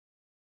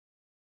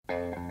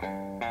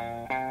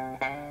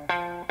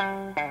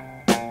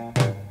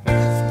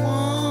There's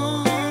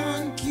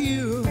one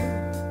cure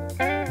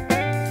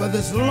for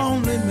this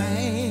lonely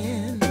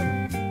man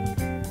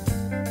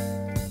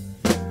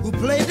who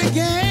played the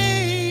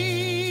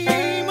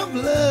game of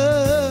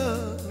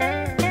love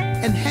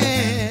and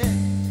had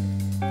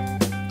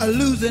a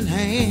losing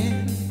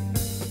hand.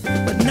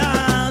 But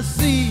now I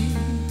see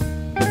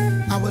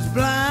I was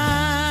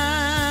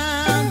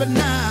blind, but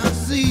now I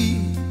see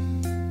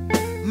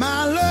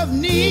my love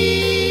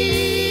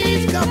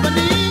needs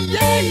company.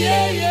 Yeah,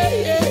 yeah, yeah,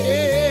 yeah,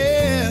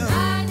 yeah.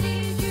 I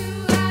need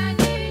you, I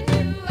need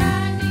you,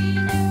 I need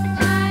you,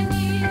 I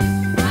need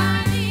you,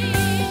 I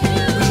need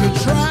you. We should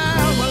try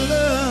my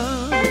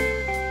love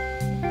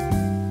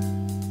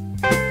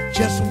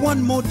just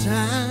one more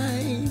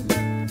time.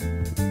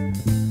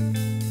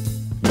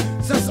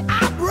 Since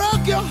I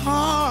broke your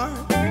heart,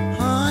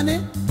 honey,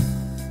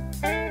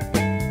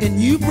 and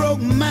you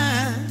broke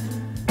mine.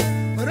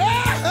 But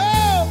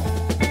oh,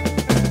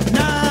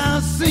 now I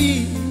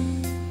see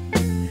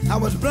I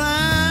was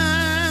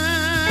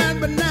blind,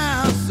 but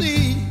now I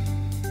see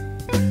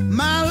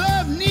my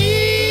love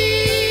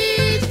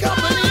needs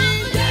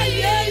company. Yeah,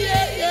 yeah,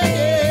 yeah, yeah,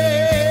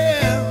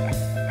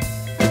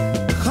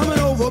 yeah. Coming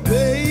over,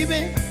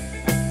 baby,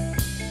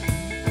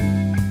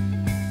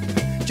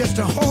 just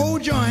to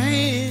hold your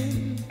hand.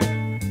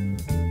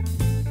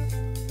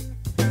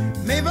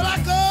 Maybe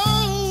like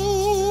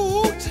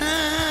old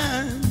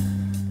time,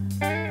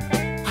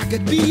 I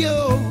could be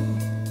your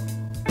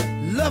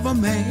lover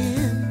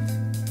man.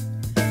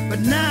 But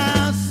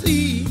now I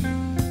see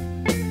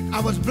I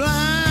was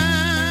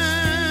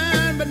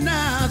blind, but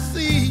now I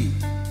see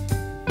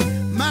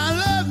my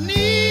love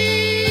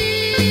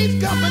needs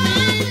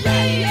company.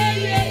 Yeah, yeah,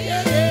 yeah,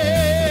 yeah,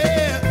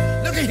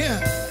 yeah. Look at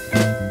here.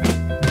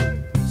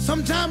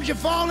 Sometimes you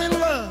fall in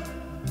love,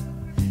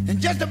 and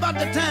just about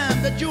the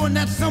time that you and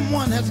that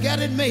someone has got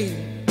it made,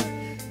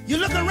 you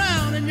look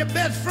around and your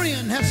best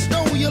friend has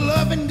stole your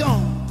love and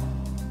gone.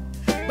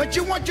 But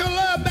you want your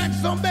love back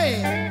so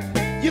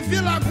bad, you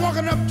feel like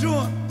walking up to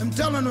him and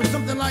telling him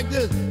something like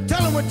this.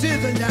 Tell him with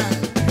tears in your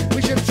eyes.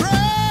 We should try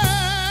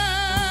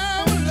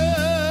our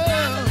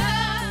love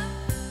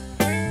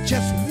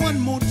just one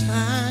more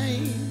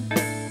time.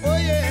 Oh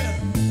yeah.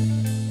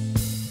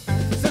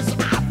 Since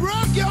I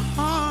broke your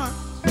heart,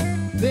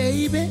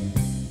 baby,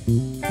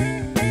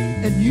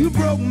 and you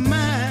broke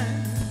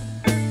mine.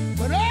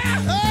 But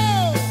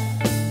oh,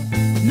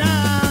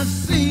 now I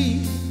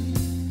see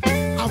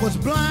I was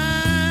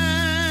blind.